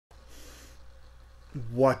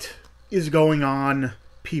What is going on,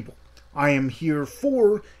 people? I am here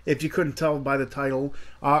for, if you couldn't tell by the title,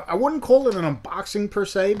 I wouldn't call it an unboxing per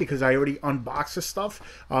se because I already unboxed this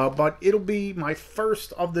stuff, but it'll be my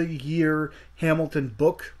first of the year Hamilton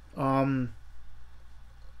book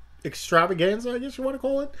extravaganza, I guess you want to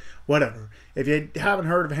call it. Whatever. If you haven't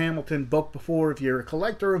heard of Hamilton book before, if you're a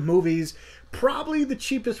collector of movies, probably the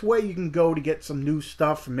cheapest way you can go to get some new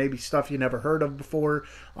stuff, maybe stuff you never heard of before.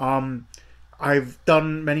 I've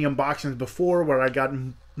done many unboxings before where I got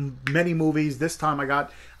many movies. This time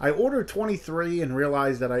I ordered 23 and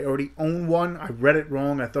realized that I already own one. I read it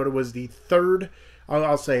wrong. I thought it was the third.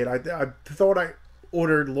 I'll say it. I thought I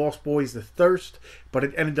ordered Lost Boys The Thirst, but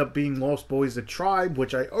it ended up being Lost Boys The Tribe,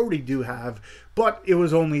 which I already do have, but it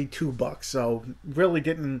was only $2, so really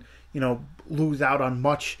didn't, lose out on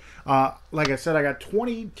much. Like I said, I got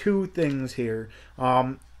 22 things here.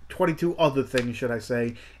 22 other things, should I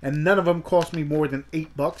say, and none of them cost me more than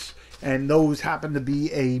 $8, and those happen to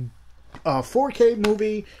be a 4K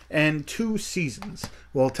movie and 2 seasons.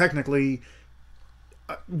 Well, technically,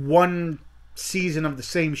 one season of the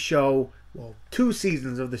same show. Well, 2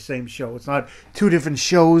 seasons of the same show. It's not 2 different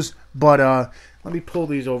shows, but let me pull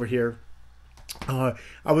these over here.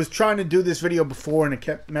 I was trying to do this video before and it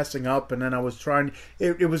kept messing up, and then I was trying,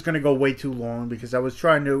 it was going to go way too long because I was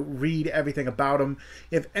trying to read everything about them.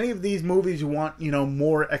 If any of these movies you want,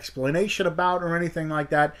 more explanation about or anything like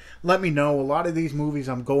that, let me know. A lot of these movies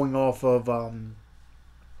I'm going off of,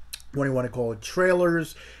 what do you want to call it,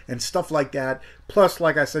 trailers and stuff like that. Plus,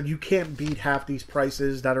 like I said, you can't beat half these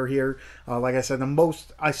prices that are here. Like I said, the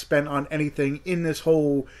most I spent on anything in this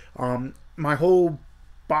whole, my whole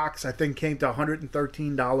box, I think, came to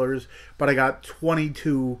 $113, but I got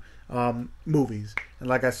 22 movies, and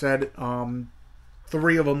like I said,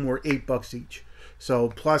 3 of them were $8 each. So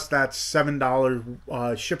plus that's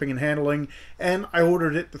 $7 shipping and handling, and I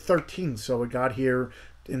ordered it the 13th, so it got here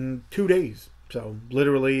in 2 days. So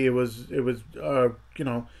literally, it was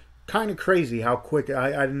kind of crazy how quick.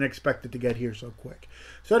 I didn't expect it to get here so quick.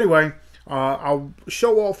 So anyway, I'll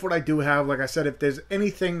show off what I do have. Like I said, if there's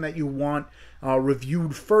anything that you want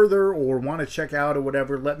reviewed further or want to check out or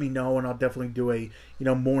whatever, let me know, and I'll definitely do a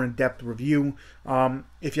more in-depth review.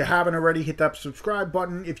 If you haven't already, hit that subscribe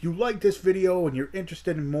button. If you like this video and you're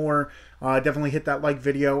interested in more, definitely hit that like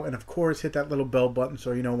video, and of course hit that little bell button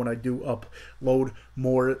so you know when I do upload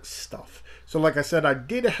more stuff. So like I said, I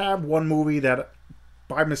did have one movie that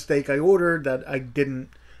by mistake I ordered that I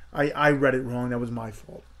didn't. I read it wrong. That was my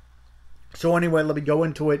fault. So anyway, let me go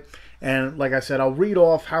into it, and like I said, I'll read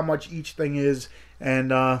off how much each thing is, and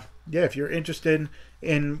yeah, if you're interested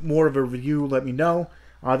in more of a review, let me know.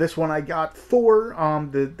 This one I got for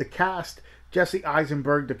the cast: Jesse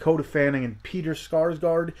Eisenberg, Dakota Fanning, and Peter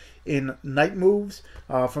Skarsgård in Night Moves.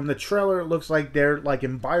 From the trailer, it looks like they're like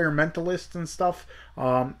environmentalists and stuff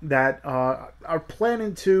that are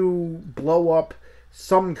planning to blow up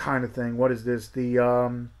some kind of thing. What is this?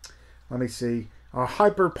 The let me see. A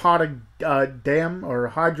hyperponic dam, or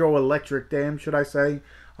hydroelectric dam, should I say.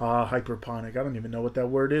 Hyperponic, I don't even know what that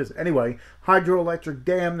word is. Anyway, hydroelectric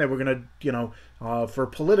dam, they were going to, for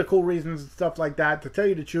political reasons and stuff like that. To tell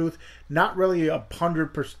you the truth, not really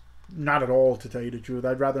 100%, not at all, to tell you the truth.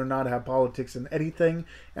 I'd rather not have politics in anything,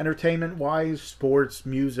 entertainment-wise, sports,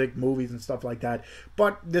 music, movies, and stuff like that.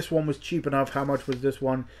 But this one was cheap enough. How much was this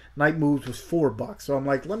one? Night Moves was $4. So I'm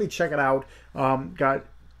like, let me check it out. Got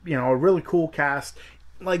a really cool cast,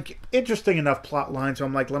 like interesting enough plot line, so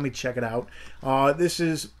I'm like, let me check it out. This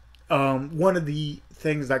is one of the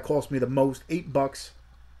things that cost me the most, $8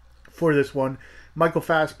 for this one. Michael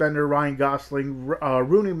Fassbender, Ryan Gosling,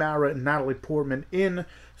 Rooney Mara, and Natalie Portman in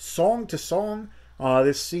Song to Song.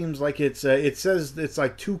 This seems like it says it's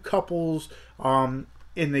like 2 couples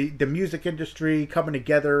in the music industry coming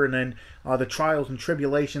together, and then the trials and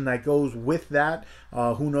tribulation that goes with that.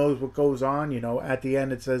 Who knows what goes on? At the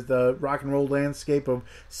end it says the rock and roll landscape of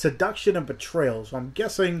seduction and betrayal. So I'm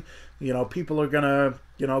guessing, people are gonna,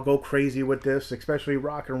 go crazy with this, especially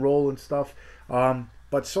rock and roll and stuff.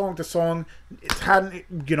 But Song to Song, it's had,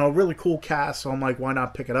 really cool cast, so I'm like, why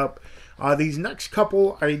not pick it up? These next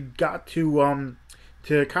couple, I got to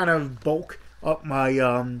kind of bulk up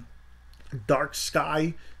my Dark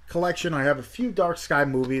Sky collection. I have a few Dark Sky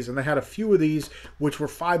movies, and they had a few of these which were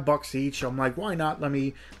 $5 each. I'm like, why not? Let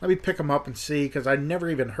me pick them up and see, because I never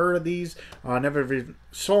even heard of these. Never even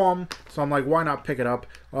saw them, so I'm like, why not pick it up?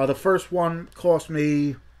 The first one cost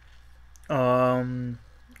me,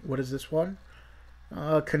 what is this one?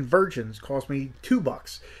 Convergence cost me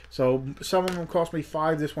 $2. So some of them cost me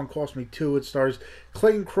 $5. This one cost me $2. It stars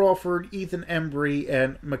Clayton Crawford, Ethan Embry,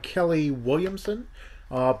 and McKelly Williamson.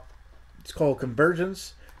 It's called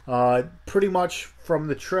Convergence. Pretty much from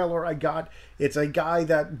the trailer I got, it's a guy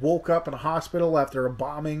that woke up in a hospital after a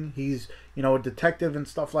bombing. He's, a detective and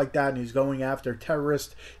stuff like that, and he's going after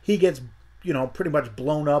terrorists. He gets, pretty much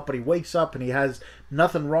blown up, but he wakes up and he has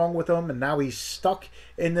nothing wrong with him, and now he's stuck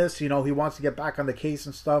in this. He wants to get back on the case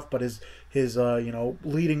and stuff, but his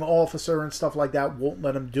leading officer and stuff like that won't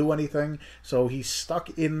let him do anything. So he's stuck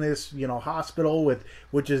in this, hospital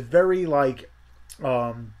which is very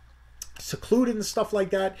secluded and stuff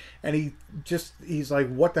like that, and he's like,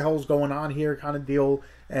 what the hell's going on here, kind of deal.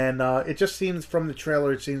 And it just seems, from the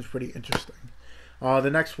trailer, it seems pretty interesting. The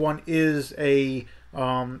next one is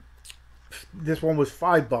this one was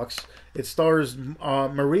 $5. It stars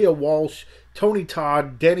Maria Walsh, Tony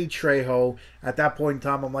Todd, Danny Trejo. At that point in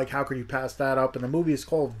time, I'm like, how could you pass that up? And the movie is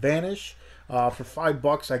called Vanish. For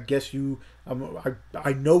 $5, I guess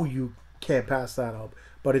I know you can't pass that up.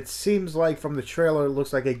 But it seems like from the trailer, it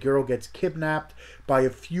looks like a girl gets kidnapped by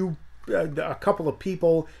a couple of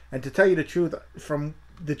people. And to tell you the truth, from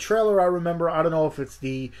the trailer I remember, I don't know if it's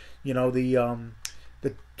the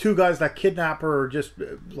two guys that kidnap her are just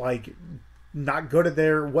like not good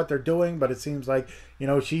at what they're doing, but it seems like,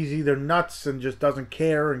 she's either nuts and just doesn't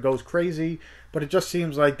care and goes crazy. But it just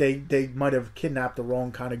seems like they might have kidnapped the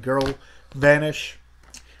wrong kind of girl. Vanish.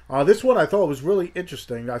 This one I thought was really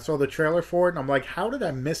interesting. I saw the trailer for it, and I'm like, how did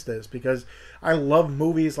I miss this? Because I love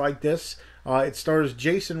movies like this. It stars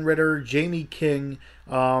Jason Ritter, Jamie King.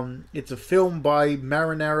 It's a film by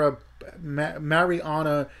Mariana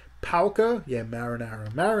Palka. Yeah,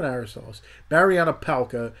 marinara sauce. Mariana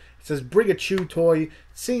Palka. It says bring a chew toy. It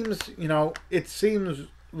seems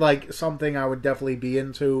like something I would definitely be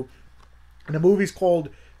into. And the movie's called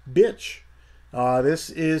Bitch. This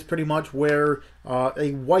is pretty much where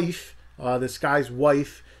a wife, this guy's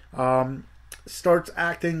wife, starts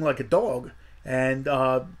acting like a dog. And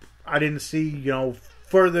I didn't see,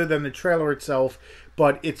 further than the trailer itself,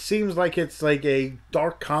 but it seems like it's like a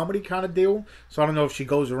dark comedy kind of deal. So I don't know if she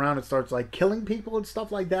goes around and starts like killing people and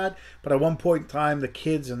stuff like that. But at one point in time, the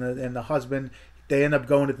kids and the husband, they end up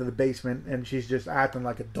going into the basement, and she's just acting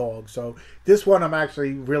like a dog. So this one I'm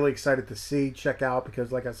actually really excited to check out,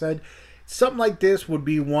 because like I said, something like this would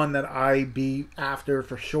be one that I'd be after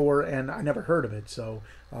for sure, and I never heard of it. So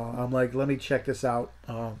I'm like, let me check this out.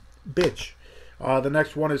 Bitch. The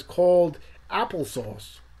next one is called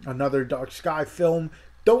Applesauce, another Dark Sky film.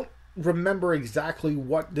 Don't remember exactly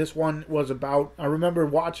what this one was about. I remember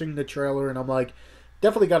watching the trailer, and I'm like,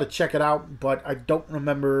 definitely got to check it out, but I don't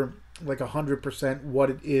remember like 100% what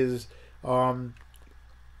it is. I'll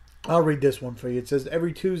read this one for you. It says,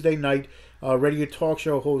 every Tuesday night, radio talk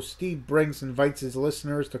show host Steve Brinks invites his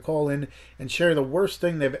listeners to call in and share the worst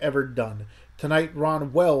thing they've ever done. Tonight,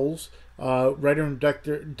 Ron Wells, writer and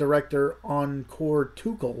director Encore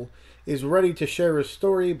Tuchel, is ready to share his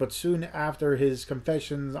story, but soon after his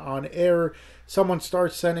confessions on air, someone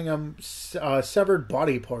starts sending him severed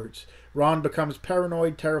body parts. Ron becomes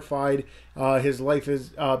paranoid, terrified. His life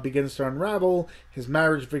begins to unravel. His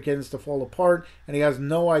marriage begins to fall apart, and he has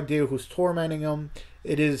no idea who's tormenting him.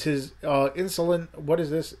 It is his insolent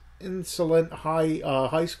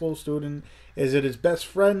high school student. Is it his best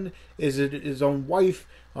friend? Is it his own wife?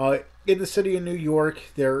 In the city of New York,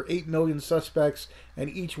 there are 8 million suspects, and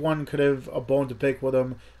each one could have a bone to pick with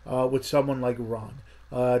him, with someone like Ron.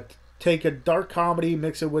 Take a dark comedy,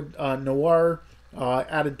 mix it with noir,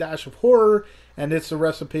 add a dash of horror, and it's a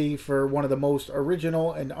recipe for one of the most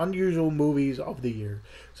original and unusual movies of the year.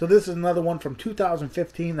 So this is another one from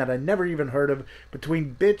 2015 that I never even heard of.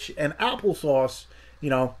 Between Bitch and Applesauce,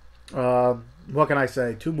 what can I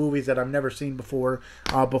say? 2 movies that I've never seen before,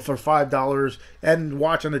 but for $5. And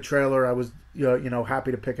watching the trailer, I was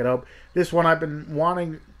happy to pick it up. This one I've been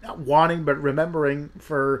remembering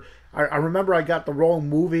for. I remember I got the wrong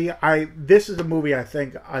movie. This is a movie I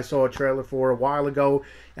think I saw a trailer for a while ago,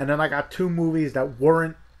 and then I got 2 movies that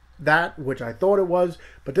weren't that, which I thought it was.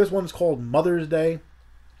 But this one's called Mother's Day.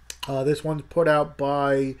 This one's put out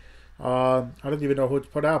by. I don't even know who it's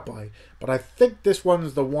put out by, but I think this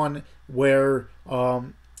one's the one where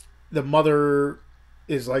the mother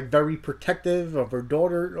is like very protective of her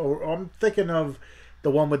daughter. Or I'm thinking of the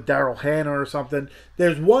one with Daryl Hannah or something.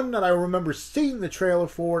 There's one that I remember seeing the trailer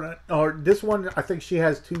for, or this one, I think she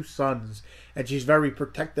has 2 sons, and she's very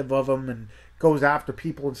protective of them and goes after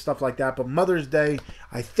people and stuff like that. But Mother's Day,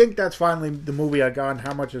 I think that's finally the movie I got. And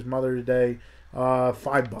how much is Mother's Day?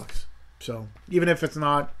 $5. So even if it's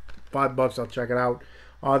not $5, I'll check it out.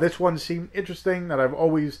 This one seemed interesting, that I've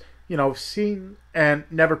always, seen and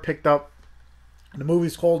never picked up. The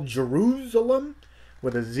movie's called Jerusalem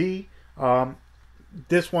with a Z.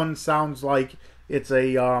 This one sounds like it's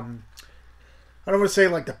a I don't want to say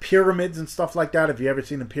like the pyramids and stuff like that, if you ever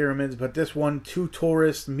seen the pyramids, but this one, two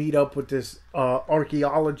tourists meet up with this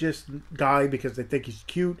archaeologist guy because they think he's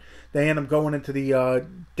cute. They end up going into the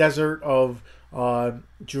desert of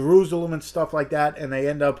Jerusalem and stuff like that, and they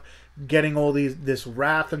end up getting all this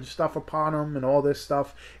wrath and stuff upon them and all this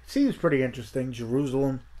stuff. It seems pretty interesting,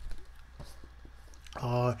 Jerusalem.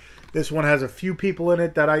 This one has a few people in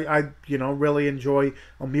it that I really enjoy.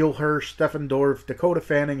 Emile Hirsch, Stephen Dorff, Dakota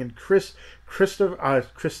Fanning, and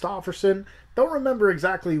Christopherson. Don't remember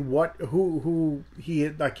exactly who he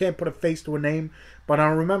is. I can't put a face to a name, but I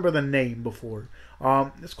remember the name before.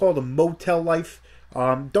 It's called A Motel Life.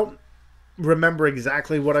 Don't remember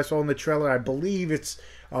exactly what I saw in the trailer. I believe it's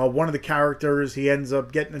one of the characters. He ends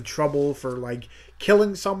up getting in trouble for like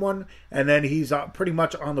killing someone, and then he's pretty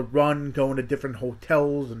much on the run, going to different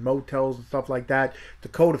hotels and motels and stuff like that.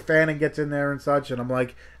 Dakota Fanning gets in there and such, and I'm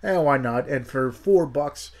like, why not? And for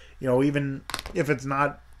 $4, even if it's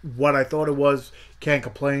not what I thought it was, can't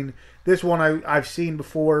complain. This one I've seen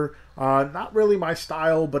before. Not really my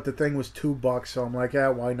style, but the thing was $2, so I'm like,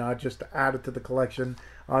 why not? Just to add it to the collection.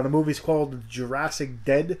 The movie's called Jurassic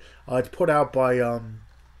Dead. It's put out by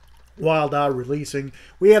Wild Eye Releasing.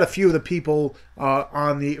 We had a few of the people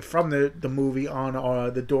from the movie on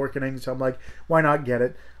the Dorkening, so I'm like, why not get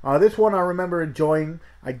it? This one I remember enjoying.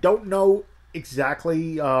 I don't know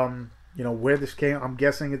exactly where this came. I'm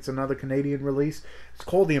guessing it's another Canadian release. It's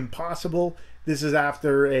called The Impossible. This is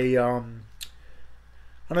after a I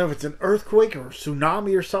don't know if it's an earthquake or a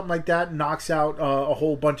tsunami or something like that, knocks out a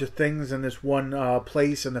whole bunch of things in this one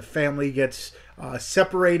place, and the family gets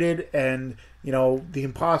separated, and the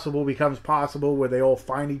impossible becomes possible, where they all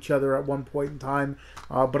find each other at one point in time.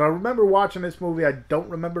 But I remember watching this movie. I don't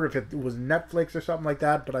remember if it was Netflix or something like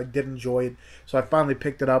that, but I did enjoy it, so I finally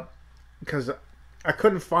picked it up because I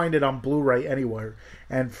couldn't find it on Blu-ray anywhere.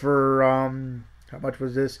 And for how much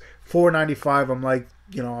was this? $4.95. I'm like,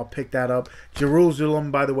 I'll pick that up.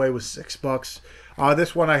 Jerusalem, by the way, was $6.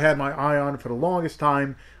 This one I had my eye on for the longest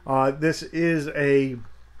time. This is a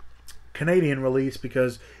Canadian release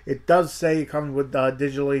because it does say it comes with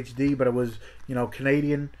digital HD, but it was,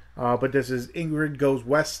 Canadian. But this is Ingrid Goes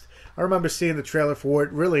West. I remember seeing the trailer for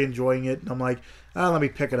it, really enjoying it, and I'm like, let me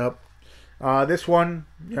pick it up. This one,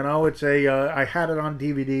 it's I had it on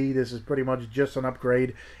DVD. This is pretty much just an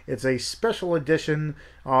upgrade. It's a special edition.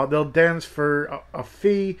 They'll dance for a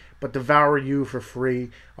fee, but devour you for free.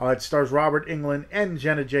 It stars Robert Englund and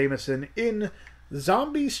Jenna Jameson in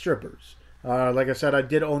Zombie Strippers. Like I said, I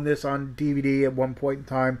did own this on DVD at one point in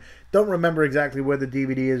time. Don't remember exactly where the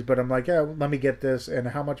DVD is, but I'm like, let me get this. And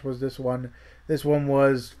how much was this one? This one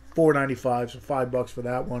was $4.95, so $5 for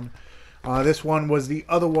that one. This one was the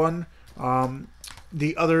other one.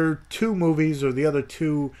 The other two movies, or the other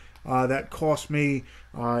two that cost me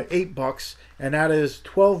 $8, and that is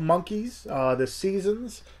 12 Monkeys, the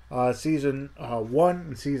seasons, season 1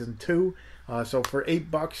 and season 2. So for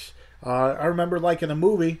 $8, I remember liking the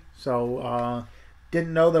movie, so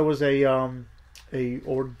didn't know there was or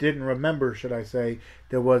didn't remember, should I say,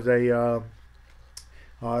 there was a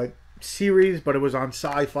series, but it was on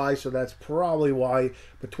Sci-Fi, so that's probably why.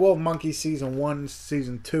 But 12 Monkeys season 1,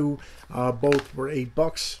 season 2, both were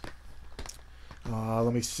 $8.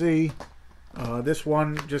 Let me see. This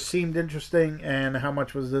one just seemed interesting. And how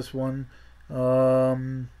much was this one?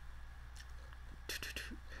 $3.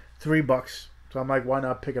 So I'm like, why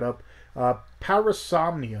not pick it up?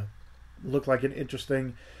 Parasomnia looked like an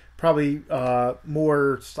interesting, probably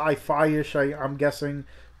more sci-fi-ish, I'm guessing.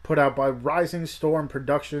 Put out by Rising Storm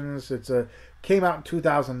Productions. Came out in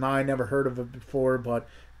 2009. Never heard of it before, but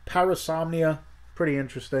Parasomnia, pretty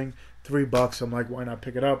interesting. $3. I'm like, why not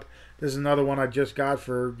pick it up? This is another one I just got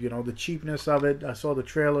for the cheapness of it. I saw the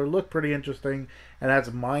trailer, looked pretty interesting, and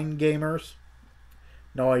that's Mind Gamers.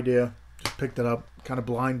 No idea, just picked it up. Kind of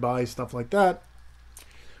blind buy, stuff like that.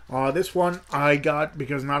 This one I got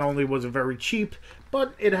because not only was it very cheap,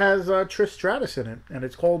 but it has Trish Stratus in it, and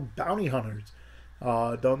it's called Bounty Hunters.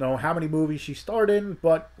 Don't know how many movies she starred in,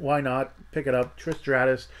 but why not pick it up? Trish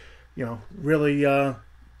Stratus, really,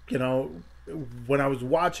 when I was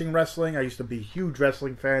watching wrestling, I used to be a huge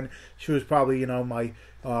wrestling fan. She was probably, my,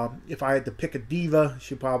 if I had to pick a diva,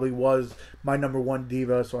 she probably was my number one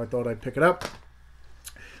diva, so I thought I'd pick it up.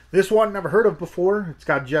 This one, never heard of before. It's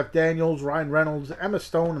got Jeff Daniels, Ryan Reynolds, Emma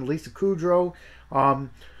Stone, and Lisa Kudrow.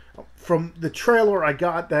 From the trailer, I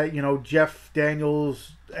got that, Jeff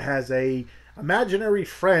Daniels has a imaginary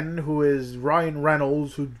friend who is Ryan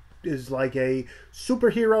Reynolds, who is like a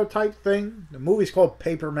superhero type thing. The movie's called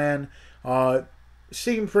Paperman.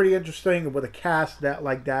 Seemed pretty interesting with a cast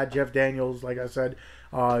like that. Jeff Daniels, like I said,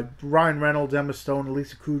 Ryan Reynolds, Emma Stone,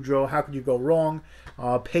 Lisa Kudrow. How could you go wrong?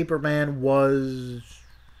 Paperman was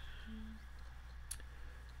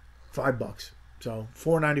 $5, so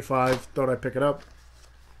 $4.95. Thought I'd pick it up.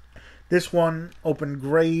 This one, Open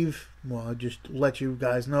Grave. Well, I'll just let you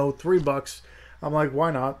guys know, $3. I'm like,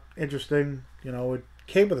 why not? Interesting. You know, it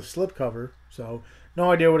came with a slipcover, so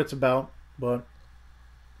no idea what it's about, but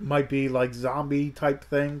might be like zombie type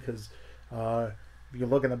thing, because if you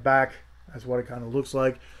look in the back, that's what it kind of looks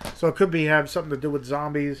like. So it could be have something to do with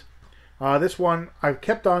zombies. This one, I've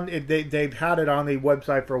kept on, they've had it on the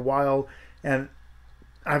website for a while, and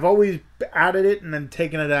I've always added it and then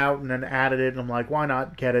taken it out and then added it, and I'm like, why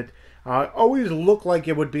not get it? Always looked like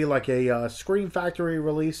it would be like a Scream Factory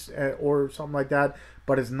release or something like that,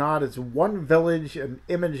 but it's not. It's One Village, an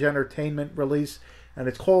Image Entertainment release, and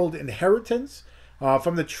it's called Inheritance.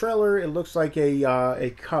 From the trailer, it looks like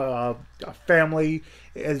a family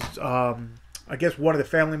is, I guess one of the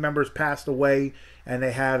family members passed away, and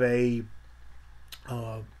they have a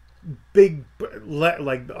big,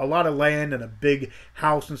 like a lot of land and a big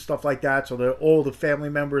house and stuff like that. So all the family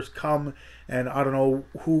members come, and I don't know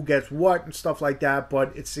who gets what and stuff like that,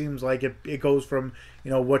 but it seems like it goes from,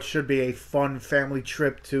 you know, what should be a fun family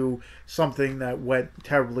trip to something that went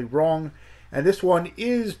terribly wrong. And this one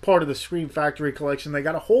is part of the Scream Factory collection. They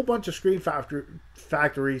got a whole bunch of Scream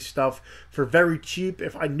Factory stuff for very cheap.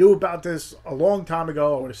 If I knew about this a long time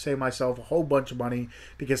ago, I would have saved myself a whole bunch of money,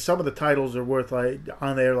 because some of the titles are worth like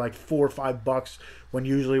on there like $4 or $5, when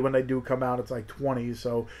usually when they do come out it's like 20.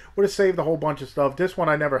 So would have saved a whole bunch of stuff. This one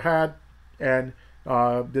I never had, and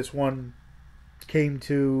this one came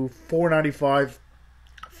to $4.95,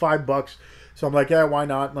 $5. So I'm like, yeah, why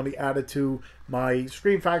not? Let me add it to my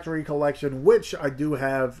Scream Factory collection, which I do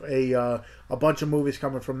have a bunch of movies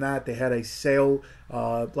coming from that. They had a sale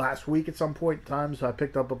last week at some point in time, so I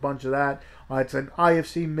picked up a bunch of that. It's an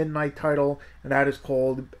IFC Midnight title, and that is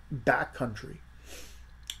called Backcountry.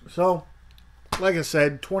 So, like I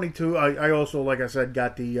said, 22. I also, like I said,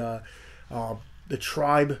 got the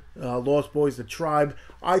Tribe, Lost Boys, The Tribe.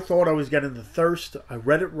 I thought I was getting The Thirst. I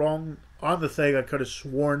read it wrong on the thing. I could have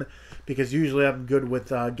sworn, because usually I'm good with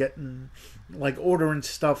getting, like, ordering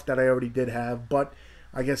stuff that I already did have, but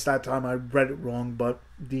I guess that time I read it wrong. But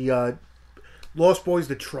the Lost Boys,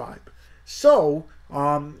 The Tribe. So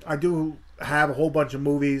I do have a whole bunch of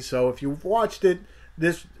movies, so if you've watched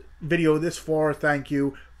this video this far, thank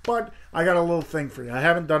you. But I got a little thing for you. I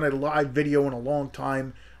haven't done a live video in a long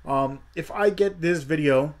time. If I get this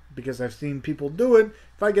video, because I've seen people do it,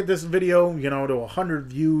 if I get this video, you know, to 100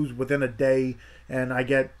 views within a day, and I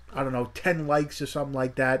get, I don't know, 10 likes or something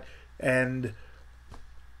like that, and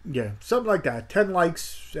yeah, something like that, 10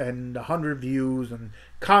 likes and 100 views, and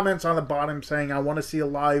comments on the bottom saying I want to see a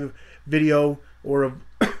live video or a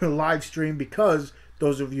live stream, because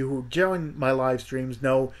those of you who join my live streams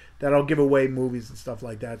know that I'll give away movies and stuff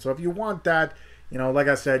like that. So if you want that, you know, like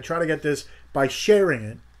I said, try to get this by sharing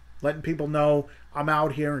it, letting people know I'm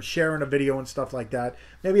out here and sharing a video and stuff like that.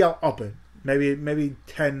 Maybe I'll up it. Maybe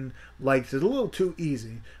 10 likes is a little too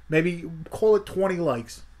easy. Maybe call it 20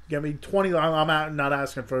 likes. Give me 20. I'm not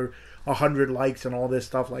asking for 100 likes and all this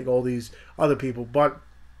stuff like all these other people, but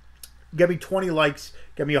give me 20 likes,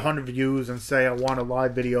 give me 100 views, and say I want a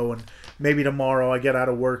live video, and maybe tomorrow I get out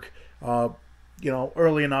of work, you know,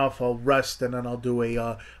 early enough, I'll rest, and then I'll do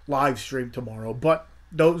a live stream tomorrow. But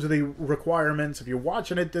those are the requirements. If you're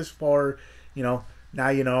watching it this far, you know, now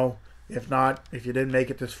you know. If not, if you didn't make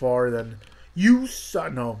it this far, then you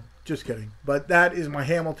suck. No, just kidding. But that is my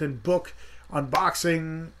Hamilton book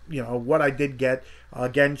unboxing, you know, what I did get.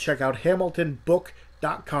 Again, check out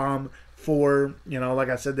hamiltonbook.com for, you know, like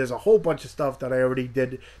I said, there's a whole bunch of stuff that I already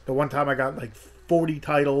did. The one time I got like 40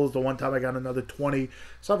 titles. The one time I got another 20.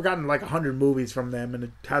 So I've gotten like 100 movies from them, and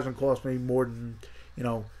it hasn't cost me more than, you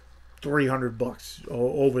know, $300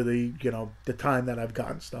 over the, you know, the time that I've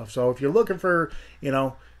gotten stuff. So if you're looking for, you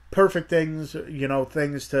know, perfect things, you know,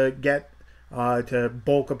 things to get to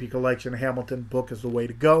bulk up your collection, Hamilton book is the way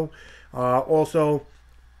to go. Also,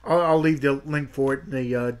 I'll leave the link for it in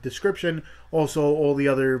the description. Also, all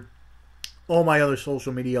my other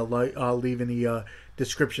social media I'll leave in the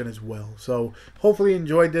description as well. So hopefully you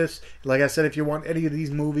enjoyed this. Like I said, if you want any of these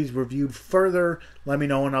movies reviewed further, let me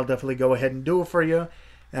know, and I'll definitely go ahead and do it for you.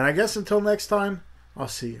 And I guess until next time, I'll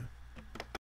see you.